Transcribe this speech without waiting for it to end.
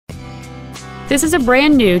This is a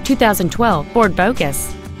brand new 2012 Ford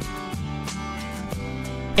Focus.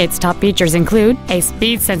 Its top features include a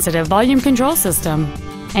speed-sensitive volume control system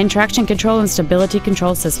and traction control and stability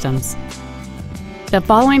control systems. The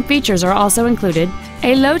following features are also included: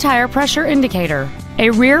 a low tire pressure indicator,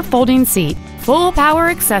 a rear folding seat, full power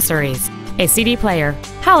accessories, a CD player,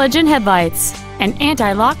 halogen headlights, an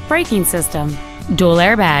anti-lock braking system, dual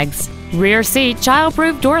airbags, rear seat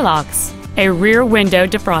child-proof door locks, a rear window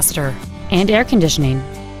defroster, and air conditioning.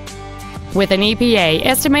 With an EPA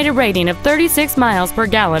estimated rating of 36 miles per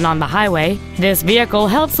gallon on the highway, this vehicle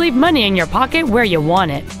helps leave money in your pocket where you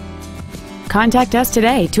want it. Contact us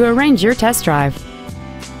today to arrange your test drive.